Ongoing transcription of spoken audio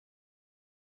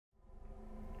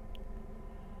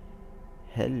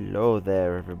Hello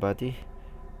there, everybody.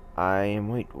 I am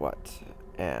WaitWhat,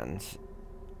 and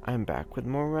I'm back with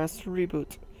more Master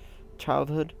Reboot.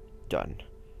 Childhood, done.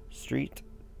 Street,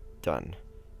 done.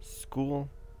 School,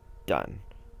 done.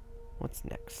 What's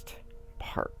next?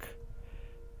 Park.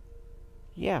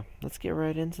 Yeah, let's get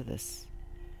right into this.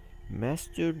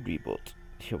 Master Reboot.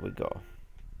 Here we go.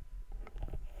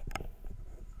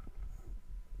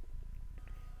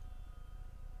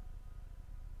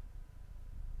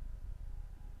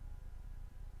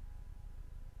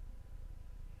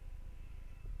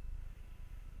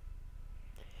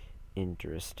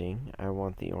 Interesting. I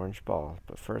want the orange ball,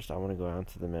 but first I want to go out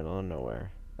to the middle of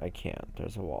nowhere. I can't.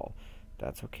 There's a wall.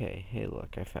 That's okay. Hey,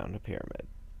 look, I found a pyramid.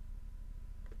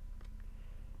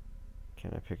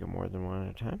 Can I pick up more than one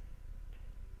at a time?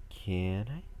 Can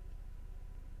I?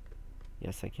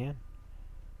 Yes, I can.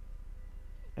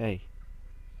 Hey.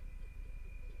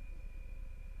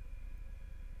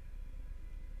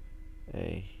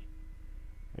 Hey.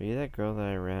 Are you that girl that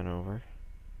I ran over?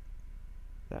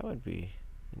 That would be...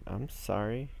 I'm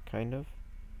sorry, kind of.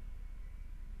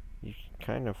 You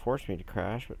kind of forced me to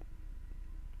crash, but...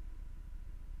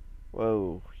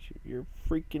 Whoa, you're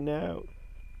freaking out.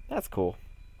 That's cool.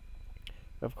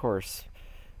 Of course.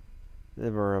 They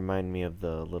remind me of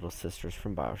the little sisters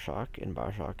from BioShock, and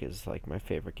BioShock is like my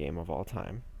favorite game of all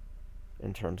time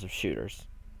in terms of shooters.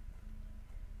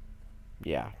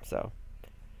 Yeah, so.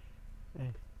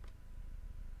 Hey.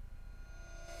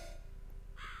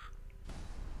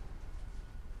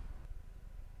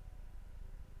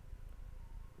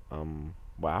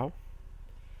 Wow.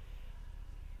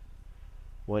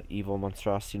 What evil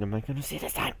monstrosity am I going to see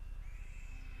this time?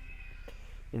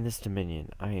 In this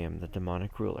dominion, I am the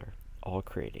demonic ruler, all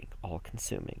creating, all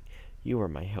consuming. You are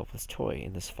my helpless toy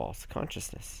in this false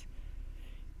consciousness.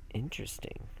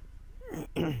 Interesting.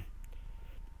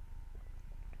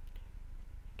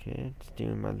 Okay, just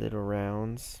doing my little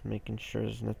rounds, making sure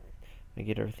I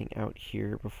get everything out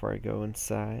here before I go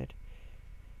inside.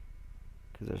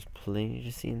 Because there's plenty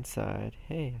to see inside.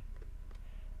 Hey,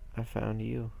 I found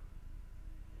you.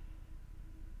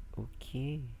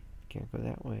 Okay, can't go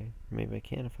that way. Maybe I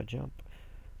can if I jump.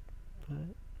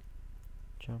 But,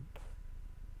 jump.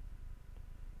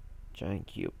 Giant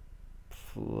cube.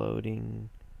 Floating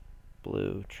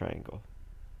blue triangle.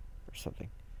 Or something.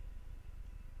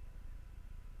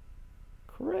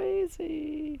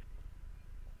 Crazy!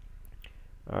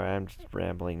 Alright, I'm just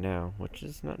rambling now, which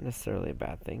is not necessarily a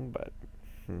bad thing, but...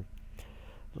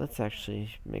 Let's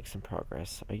actually make some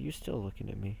progress. Are you still looking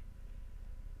at me?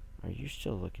 Are you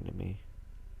still looking at me?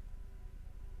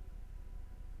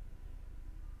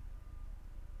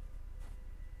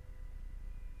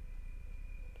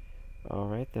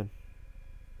 Alright then.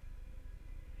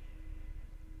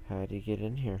 How do you get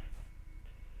in here?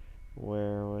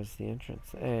 Where was the entrance?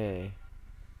 Hey.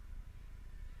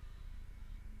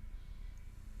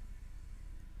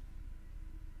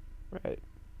 Right.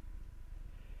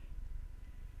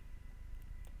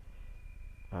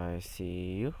 I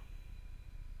see you.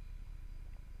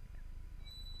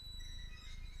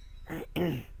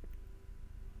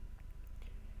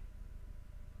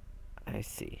 I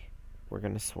see. We're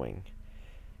gonna swing.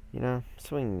 You know,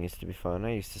 swinging used to be fun.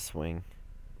 I used to swing.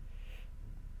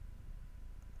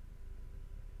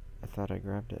 I thought I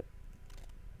grabbed it.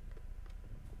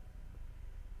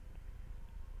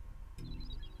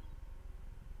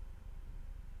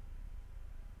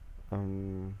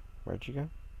 Where'd you go?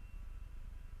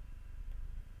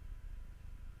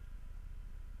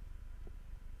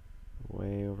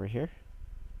 Way over here?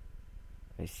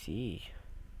 I see.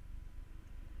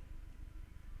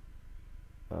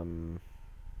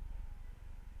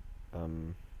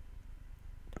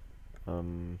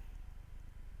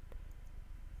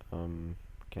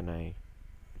 Can I,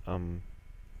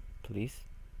 please?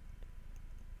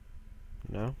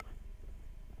 No?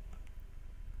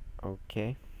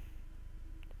 Okay.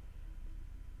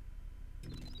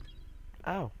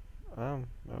 Oh. Oh,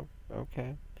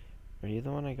 okay. Are you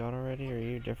the one I got already, or are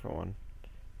you a different one? I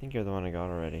think you're the one I got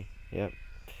already. Yep.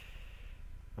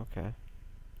 Okay.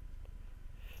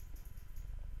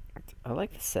 I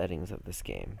like the settings of this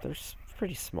game. They're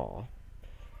pretty small.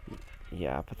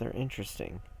 Yeah, but they're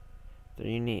interesting. They're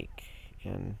unique,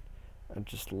 and I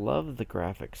just love the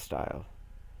graphic style.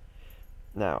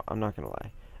 Now, I'm not gonna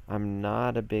lie. I'm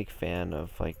not a big fan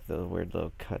of, like, the weird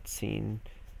little cutscene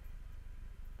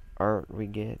art we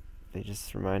get. They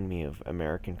just remind me of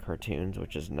American cartoons,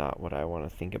 which is not what I want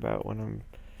to think about when I'm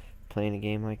playing a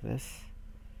game like this.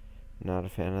 Not a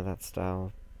fan of that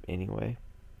style anyway.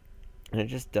 And it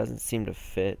just doesn't seem to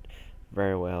fit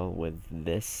very well with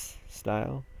this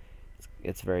style.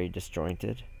 It's very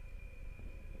disjointed.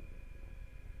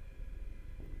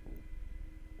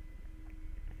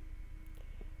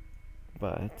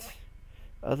 But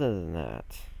other than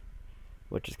that,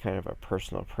 which is kind of a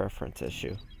personal preference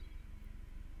issue,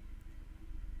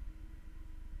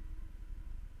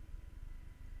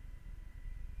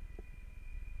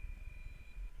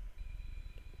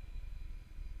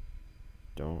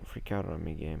 don't freak out on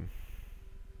me, game.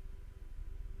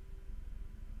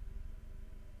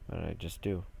 But I just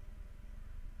do.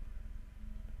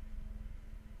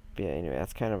 But yeah, anyway,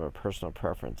 that's kind of a personal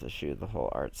preference issue, the whole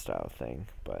art style thing,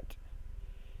 but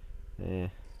eh.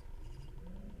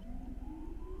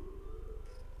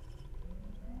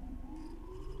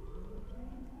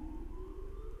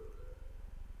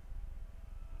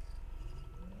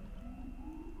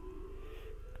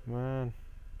 Come on.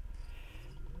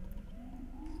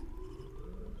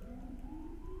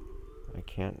 I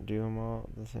can't do them all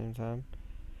at the same time.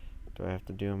 Do I have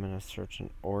to do them in a certain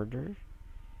order?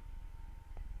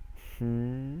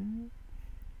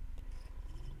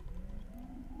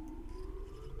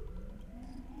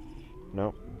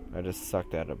 Nope. I just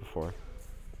sucked at it before.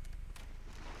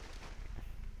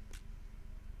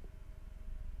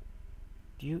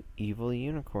 You evil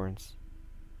unicorns.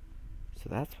 So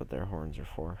that's what their horns are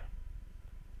for.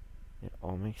 It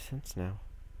all makes sense now.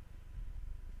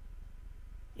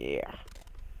 Yeah.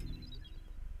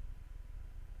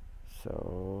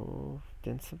 So,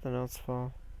 didn't something else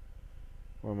fall?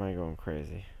 Or am I going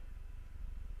crazy?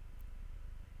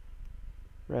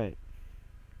 Right.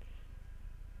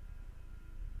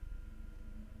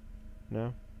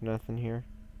 No? Nothing here?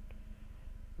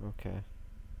 Okay.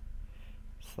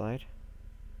 Slide?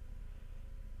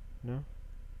 No?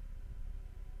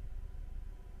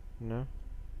 No?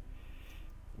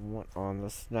 What on the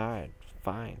slide?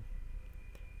 Fine.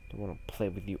 Don't want to play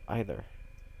with you either.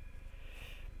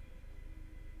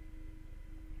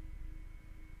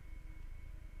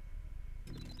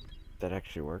 That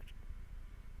actually worked.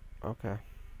 Okay.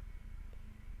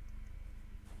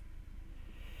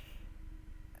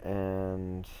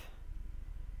 And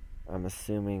I'm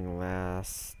assuming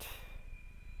last...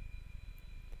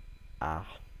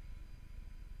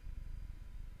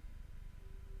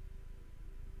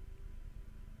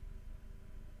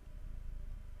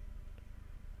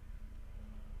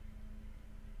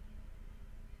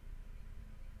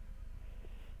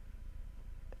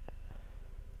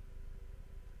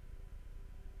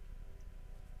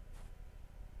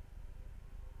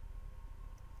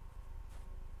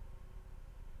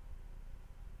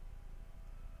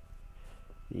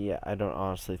 Yeah, I don't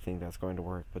honestly think that's going to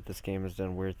work, but this game has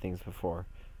done weird things before.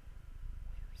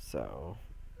 So...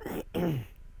 I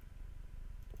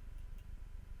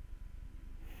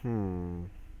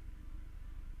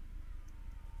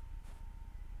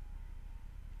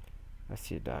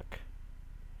see a duck.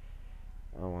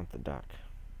 I want the duck.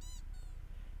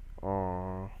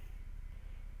 Aww.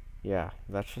 Yeah,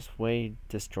 that's just way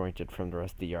disjointed from the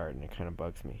rest of the yard, and it kind of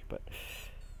bugs me, but...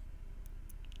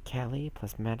 Callie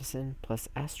plus Madison plus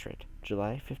Astrid,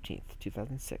 July 15th,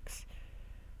 2006.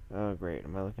 Oh, great.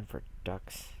 Am I looking for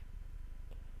ducks?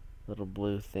 Little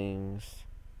blue things.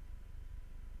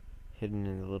 Hidden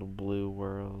in the little blue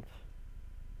world.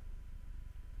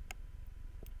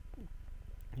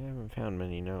 Yeah, I haven't found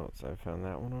many notes. I found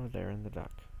that one over there in the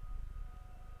duck.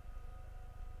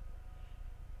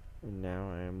 And now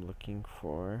I am looking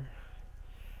for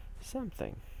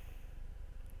something.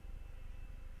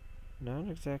 Not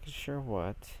exactly sure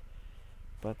what,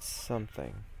 but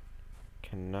something.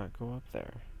 Cannot go up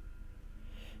there.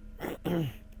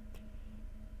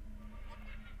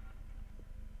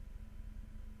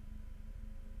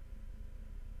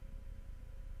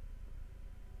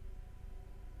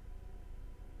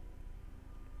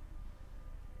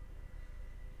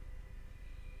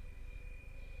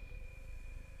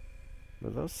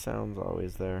 Were those sounds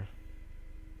always there?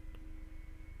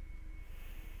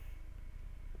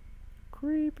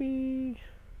 Creepy.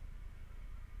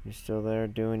 You still there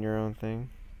doing your own thing?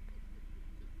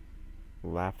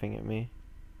 Laughing at me?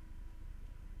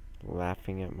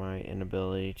 Laughing at my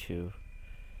inability to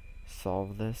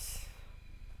solve this?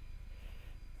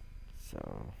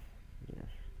 So, yeah.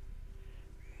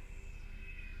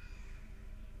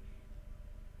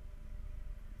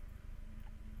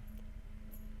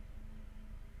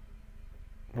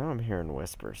 Now I'm hearing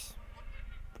whispers.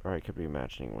 Or I could be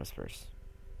imagining whispers.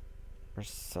 Or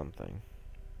something.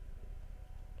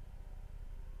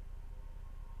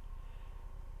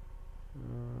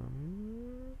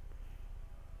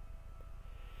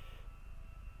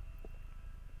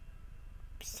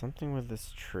 Something with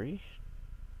this tree?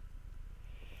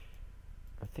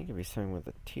 I think it'd be something with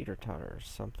a teeter-totter or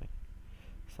something.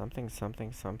 Something,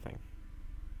 something, something.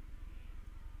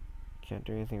 Can't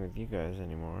do anything with you guys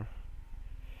anymore.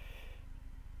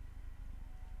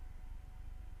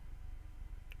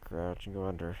 crouch and go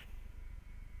under.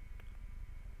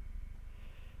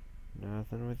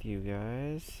 Nothing with you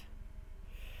guys.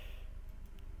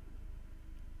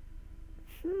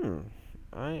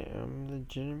 I am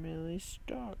legitimately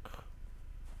stuck.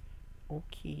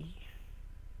 Okay.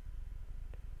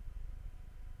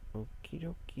 Okie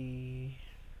dokie.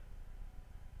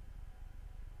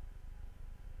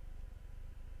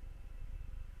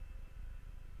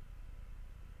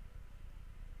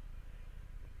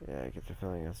 Yeah, I get the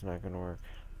feeling it's not gonna work.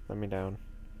 Let me down.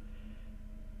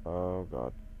 Oh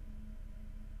god.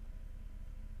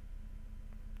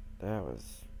 That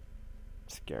was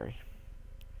scary.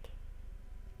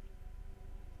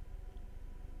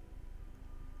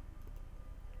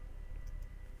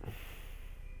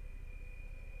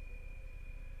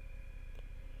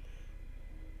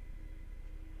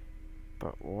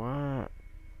 But what?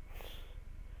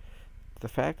 The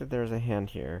fact that there's a hand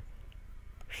here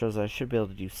shows I should be able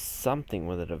to do something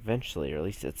with it eventually, or at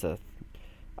least it's a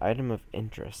item of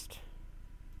interest.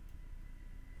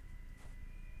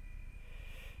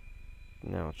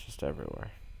 No, it's just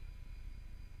everywhere.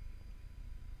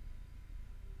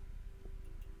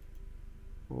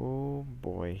 Oh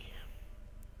boy.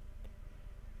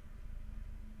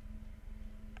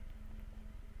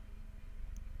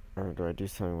 Or do I do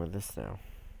something with this now?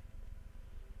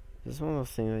 This is one of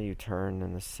those things that you turn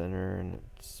in the center and it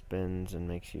spins and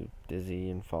makes you dizzy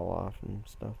and fall off and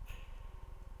stuff.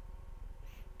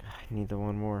 I need the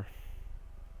one more.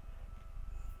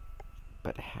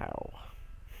 But how?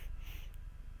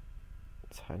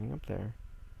 It's hiding up there.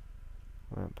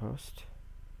 Lamppost.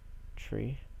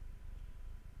 Tree.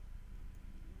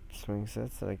 Swing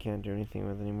sets that I can't do anything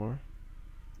with anymore.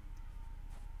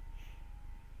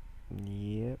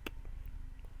 Yep.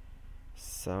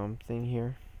 Something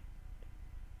here.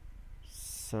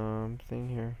 Something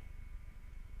here.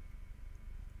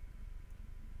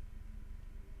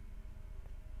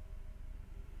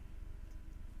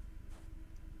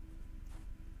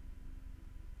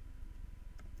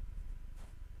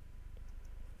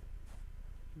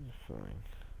 Fine.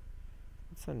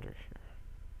 What's under here?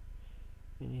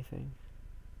 Anything?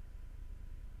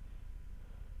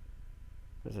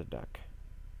 There's a duck.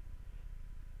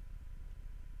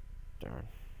 Darn.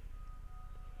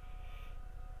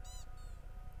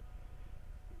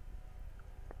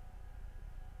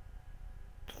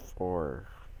 Four.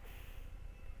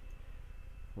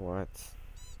 What?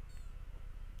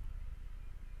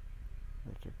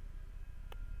 Like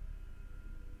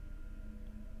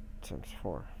times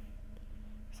 4.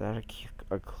 Is that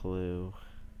a clue?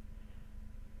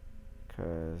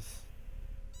 'Cause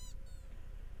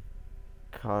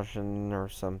caution or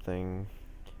something.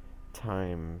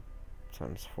 Time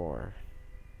times 4.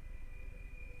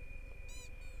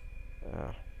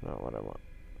 Not what I want.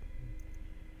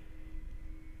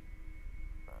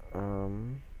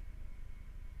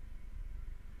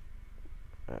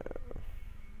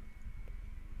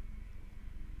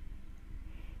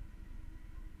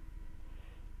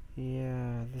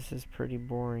 Yeah, this is pretty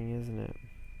boring, isn't it?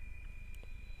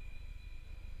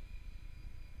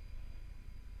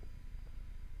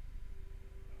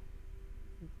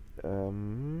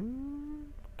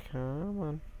 Come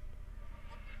on.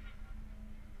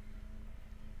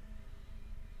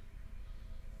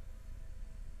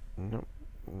 Nope,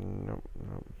 nope,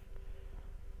 nope.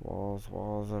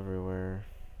 Walls everywhere.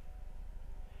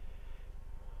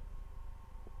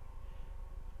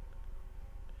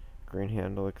 Green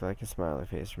handle looked like a smiley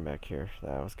face from back here.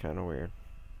 That was kind of weird.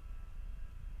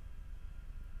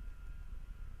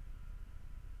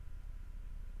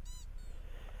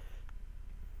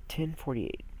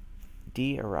 $10:48.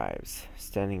 D arrives,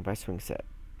 standing by swing set.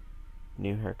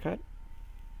 New haircut.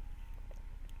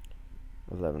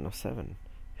 11:07.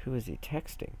 Who is he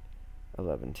texting?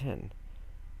 11:10.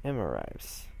 M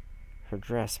arrives. Her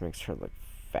dress makes her look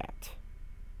fat.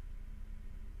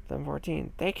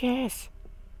 11:14. They kiss.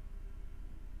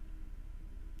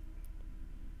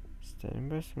 Standing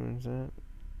by swing set.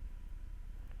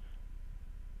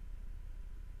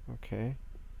 Okay.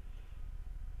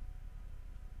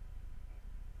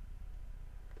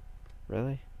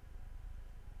 Really?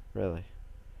 Really?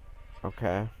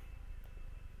 Okay.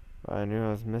 I knew I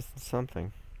was missing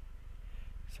something.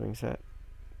 Swing set.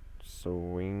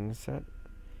 Swing set.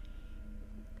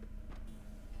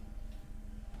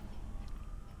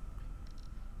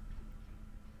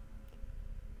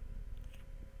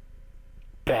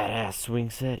 Badass swing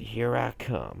set, here I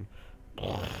come.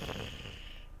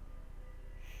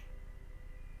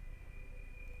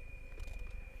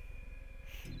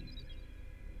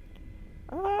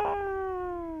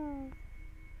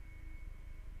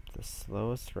 The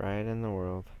slowest ride in the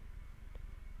world.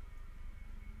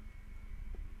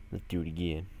 Let's do it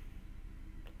again.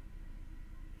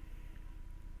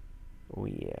 Oh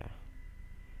yeah.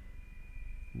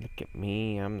 Look at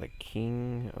me, I'm the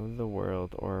king of the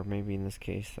world. Or maybe in this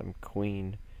case, I'm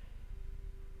queen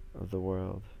of the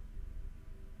world.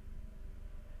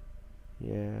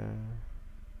 Yeah.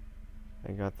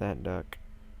 I got that duck.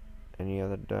 Any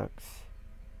other ducks?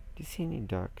 Do you see any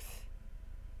ducks?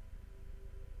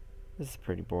 This is a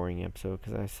pretty boring episode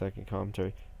because I suck at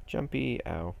commentary. Jumpy,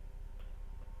 ow.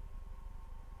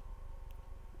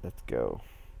 Let's go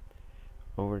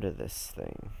over to this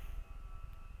thing.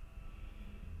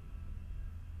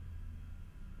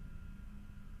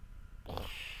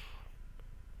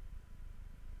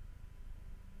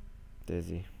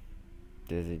 Dizzy.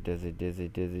 Dizzy, dizzy, dizzy,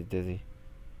 dizzy, dizzy.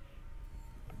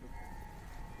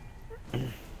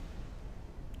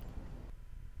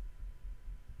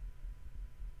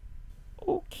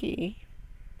 Okay.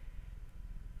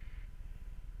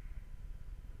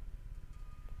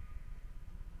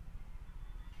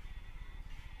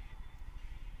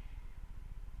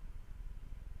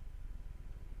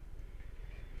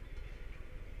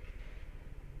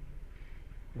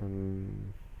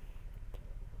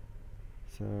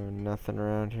 So nothing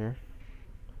around here.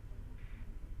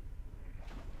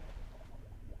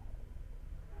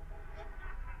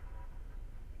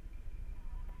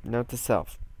 Note to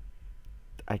self,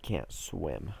 I can't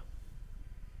swim.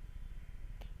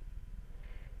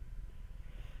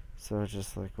 So it's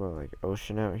just like, what, like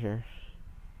ocean out here?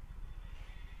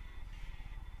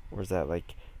 Or is that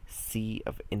like sea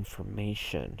of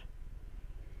information?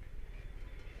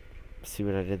 See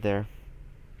what I did there?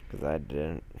 Because I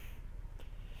didn't.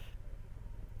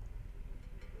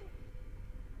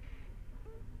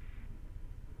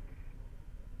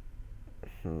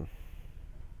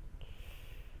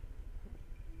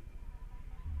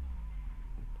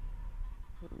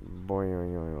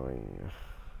 Boing.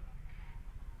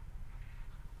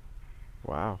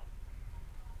 Wow.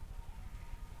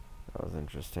 That was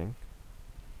interesting.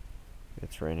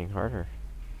 It's raining harder.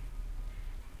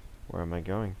 Where am I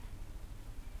going?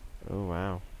 Oh,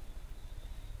 wow.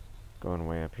 Going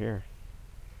way up here.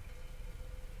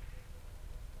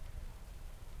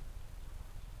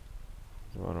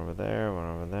 There's one over there, one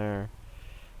over there.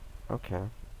 Okay.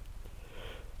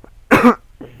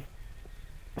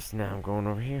 So now I'm going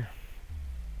over here.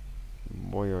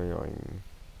 Boing.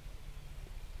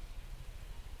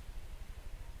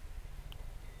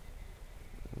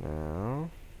 Now,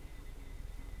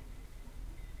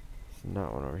 there's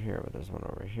not one over here, but there's one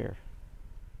over here.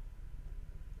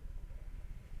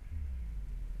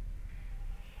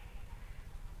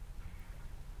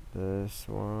 This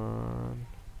one.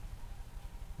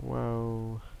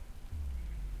 Whoa.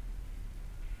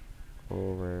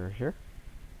 Over here.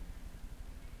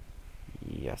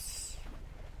 Yes.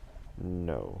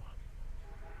 No.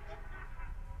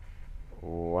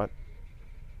 What?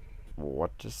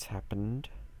 What just happened?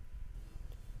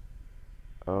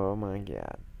 Oh my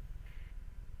god.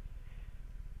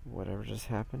 Whatever just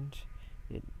happened,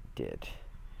 it did.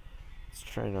 Let's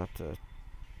try not to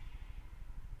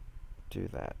do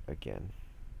that again.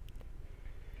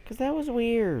 Because that was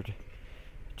weird.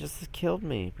 It just killed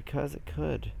me because it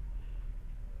could.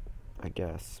 I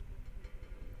guess.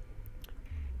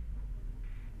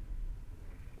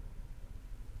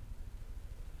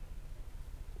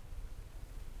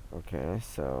 Okay,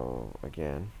 so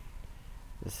again,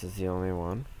 this is the only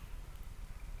one.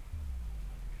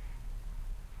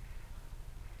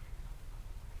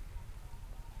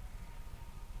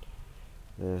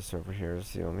 This over here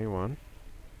is the only one.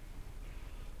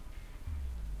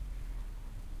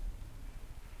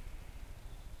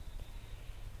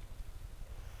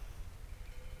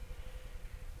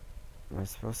 Am I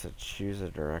supposed to choose a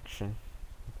direction?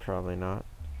 Probably not.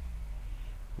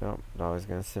 Nope, it's always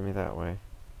gonna send me that way.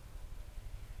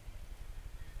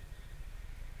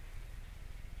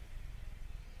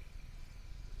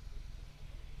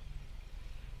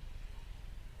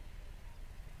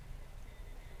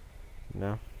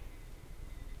 No.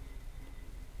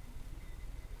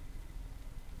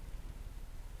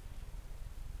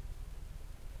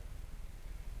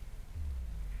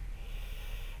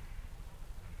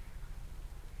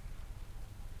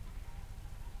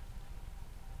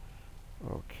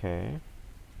 Okay.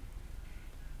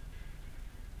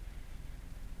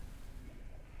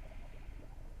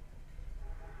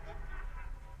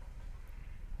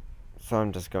 So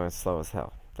I'm just going slow as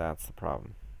hell. That's the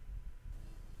problem.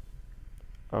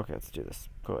 Okay, let's do this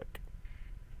quick.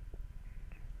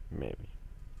 Maybe.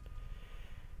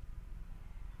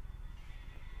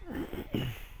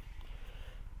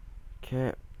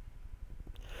 Okay.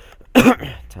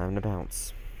 Time to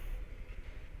bounce.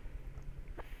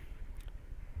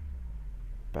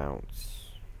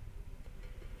 bounce.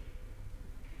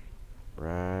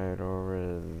 Right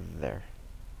over there.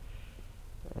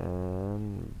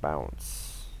 And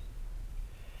bounce.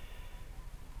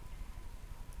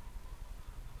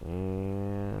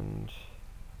 And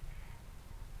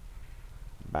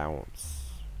bounce.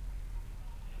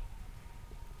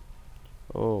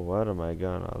 Oh, what am I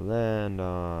gonna land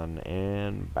on?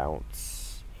 And bounce.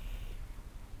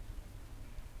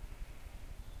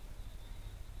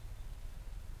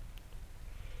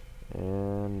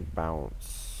 And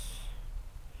bounce.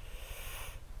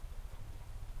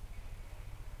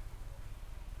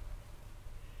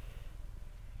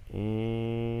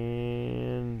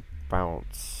 And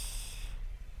bounce.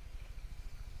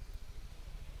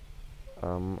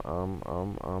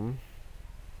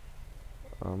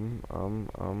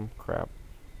 Crap.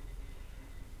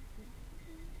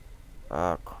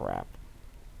 Ah, crap.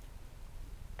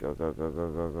 Go, go, go,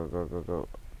 go, go, go, go, go, go.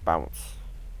 Bounce.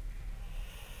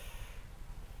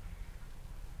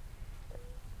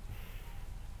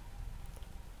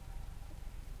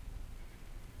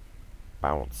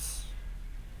 Bounce.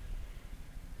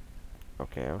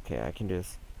 Okay, okay, I can do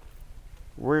this.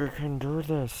 We can do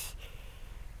this.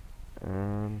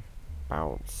 And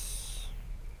bounce.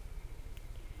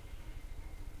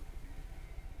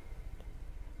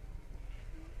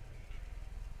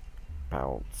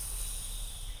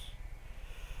 Bounce.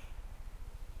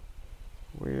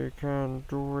 We can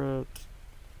do it.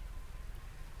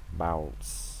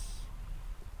 Bounce.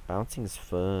 Bouncing's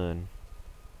fun.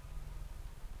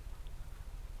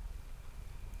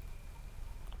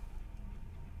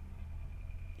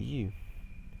 Ew.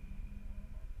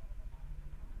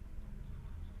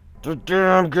 The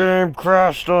damn game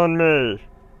crashed on me!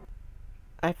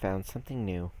 I found something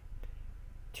new.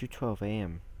 2:12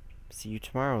 a.m. See you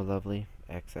tomorrow, lovely.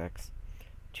 XX.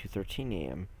 2:13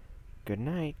 a.m. Good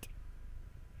night.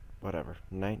 Whatever.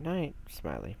 Night night.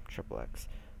 Smiley. XXX.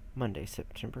 Monday,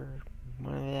 September.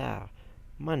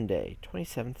 Monday,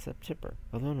 27th September.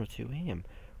 Alone with 2 a.m.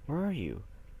 Where are you?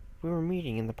 We were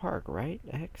meeting in the park, right?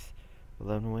 X.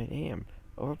 11:08 a.m.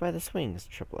 Over by the swings.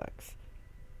 XXX.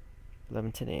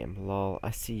 11:10 a.m. Lol.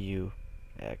 I see you.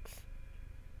 X.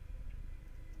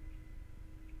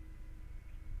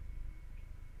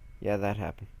 Yeah, that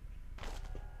happened.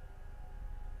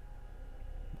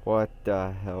 What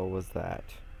the hell was that?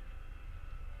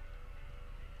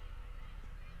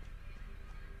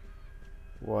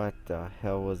 What the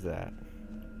hell was that?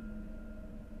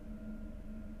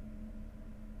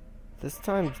 This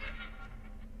time's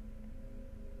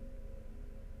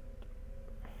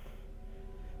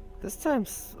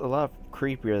a lot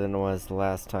creepier than it was the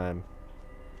last time.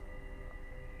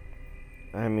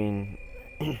 I mean,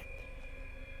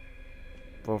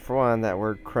 well, for one, that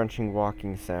word crunching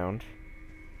walking sound.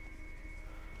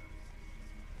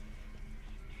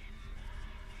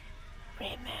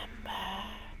 Remember.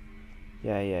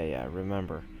 Yeah,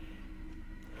 remember.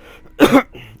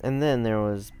 And then there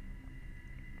was,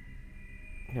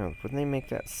 when they make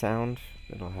that sound,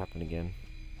 it'll happen again.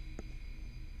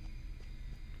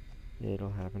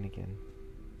 It'll happen again.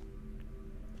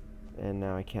 And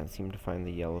now I can't seem to find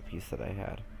the yellow piece that I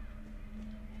had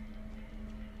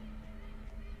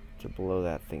to blow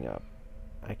that thing up.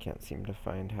 I can't seem to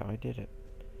find how I did it.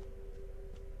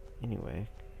 Anyway.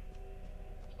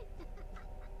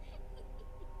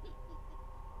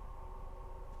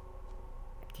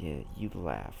 Yeah, you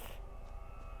laugh.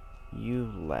 You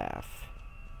laugh.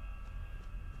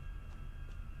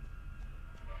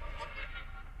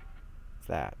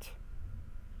 That.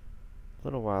 A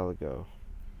little while ago.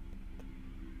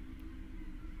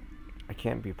 I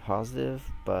can't be positive,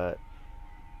 but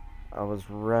I was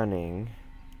running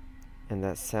and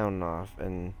that sound off,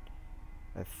 and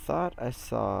I thought I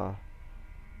saw,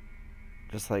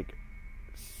 just like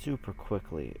super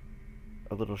quickly,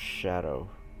 a little shadow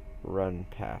run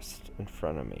past in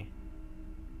front of me.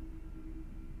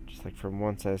 Just like from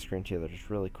one side of the screen to the other, just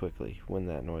really quickly when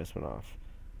that noise went off.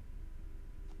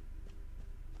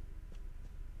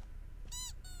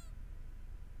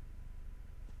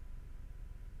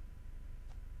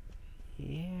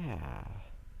 Yeah.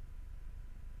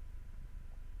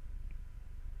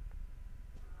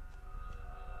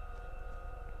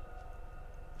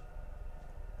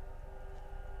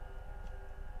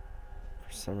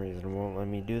 For some reason, it won't let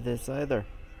me do this either.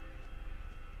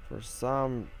 For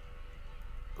some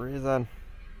reason.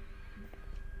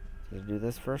 Did I do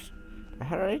this first?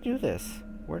 How did I do this?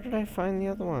 Where did I find the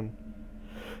other one?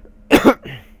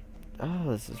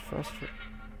 Oh, this is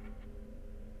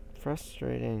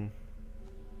frustrating.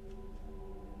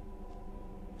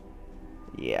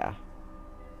 Yeah.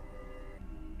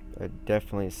 I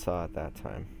definitely saw it that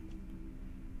time.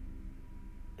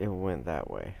 It went that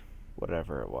way.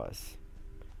 Whatever it was.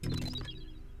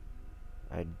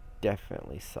 I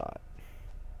definitely saw it.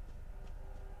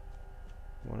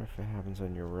 I wonder if it happens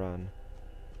when you run.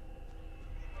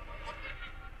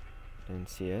 Didn't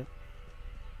see it.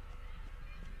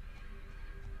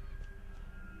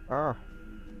 Ah!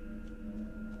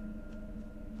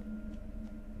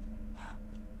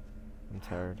 I'm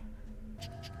tired.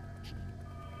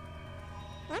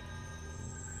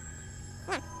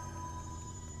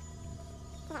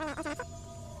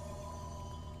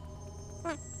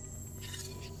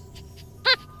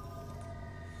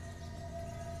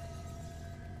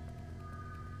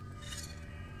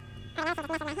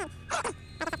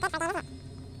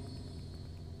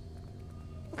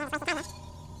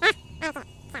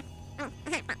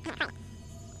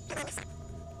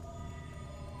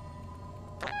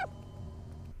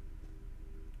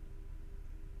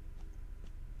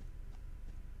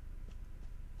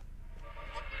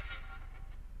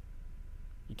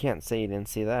 You can't say you didn't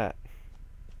see that.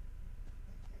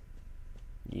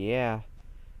 Yeah.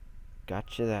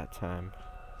 Gotcha that time.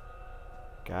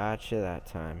 Gotcha that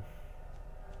time.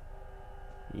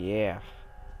 Yeah.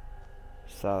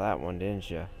 Saw that one, didn't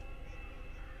you?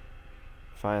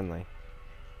 Finally.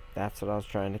 That's what I was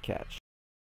trying to catch.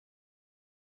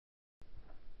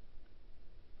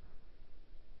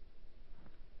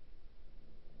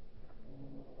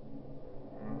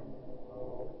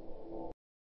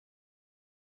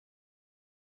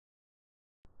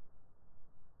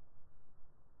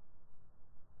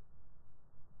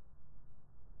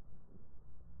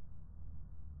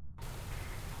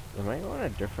 Am I going a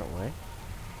different way?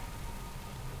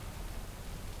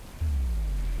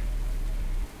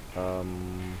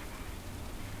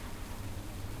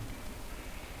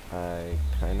 I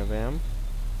kind of am.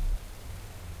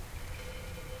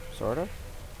 Sort of.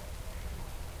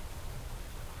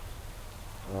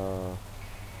 I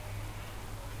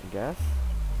guess.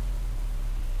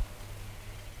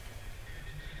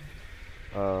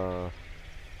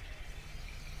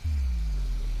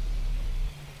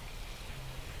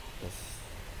 This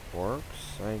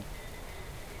works, I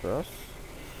guess.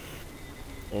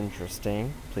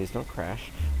 Interesting. Please don't crash.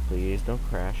 Please don't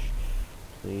crash.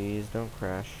 Please don't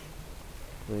crash.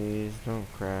 Please don't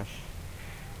crash.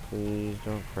 Please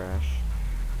don't crash.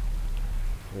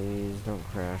 Please don't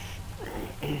crash.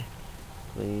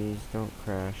 Please don't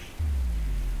crash.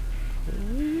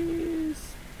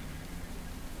 Please.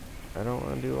 I don't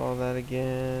want to do all that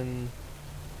again.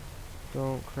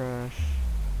 Don't crash.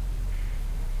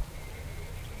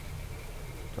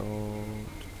 Don't.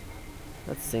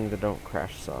 Let's sing the Don't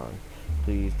Crash song.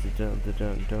 Please don't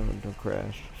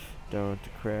crash. Don't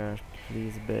crash.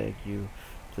 Please beg you.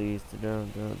 Please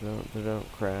don't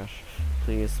crash.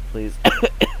 Please.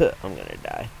 I'm gonna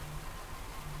die.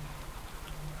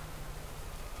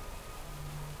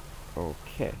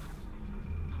 Okay.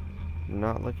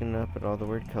 Not looking up at all the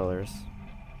weird colors.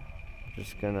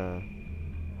 Just gonna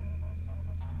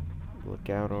look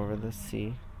out over the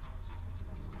sea.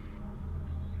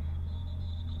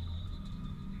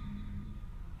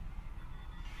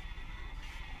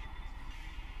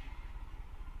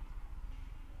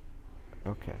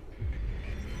 Okay.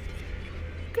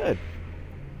 Good.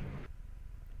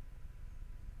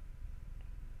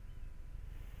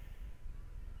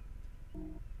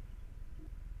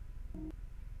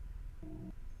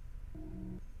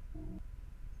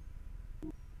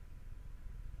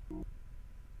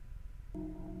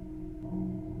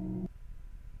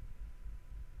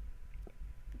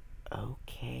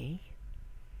 Okay.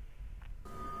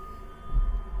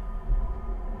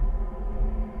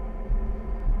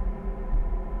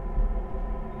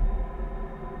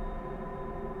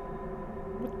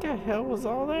 What the hell was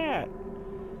all that?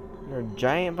 There's a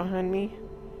giant behind me?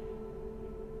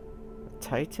 A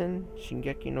Titan?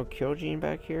 Shingeki no Kyojin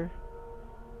back here?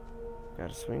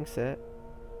 Got a swing set.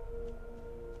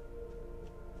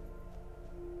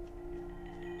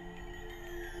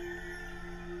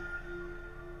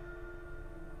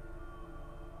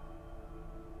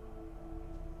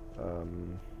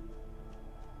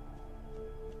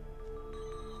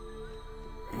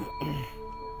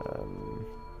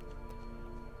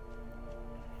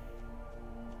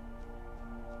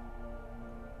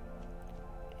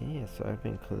 Yeah, so I've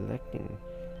been collecting.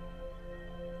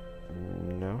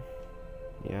 No.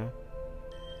 Yeah.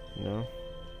 No.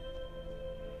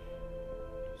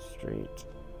 Street.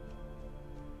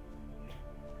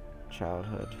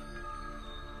 Childhood.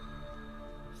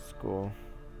 School.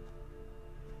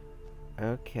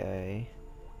 Okay.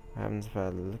 What happens if I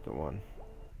look at one?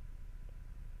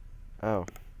 Oh.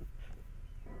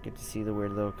 Get to see the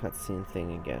weird little cutscene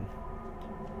thing again.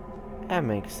 That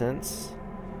makes sense.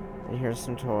 And here's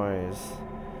some toys.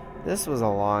 This was a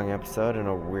long episode and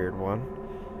a weird one.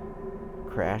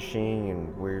 Crashing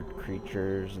and weird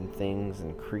creatures and things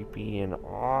and creepy and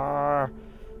Alright,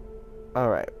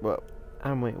 well,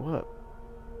 I'm WaitWhat.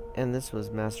 And this was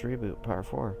Master Reboot Part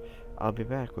 4. I'll be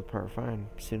back with Part 5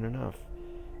 soon enough.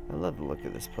 I love the look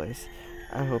of this place.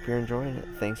 I hope you're enjoying it.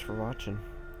 Thanks for watching.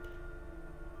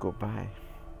 Goodbye.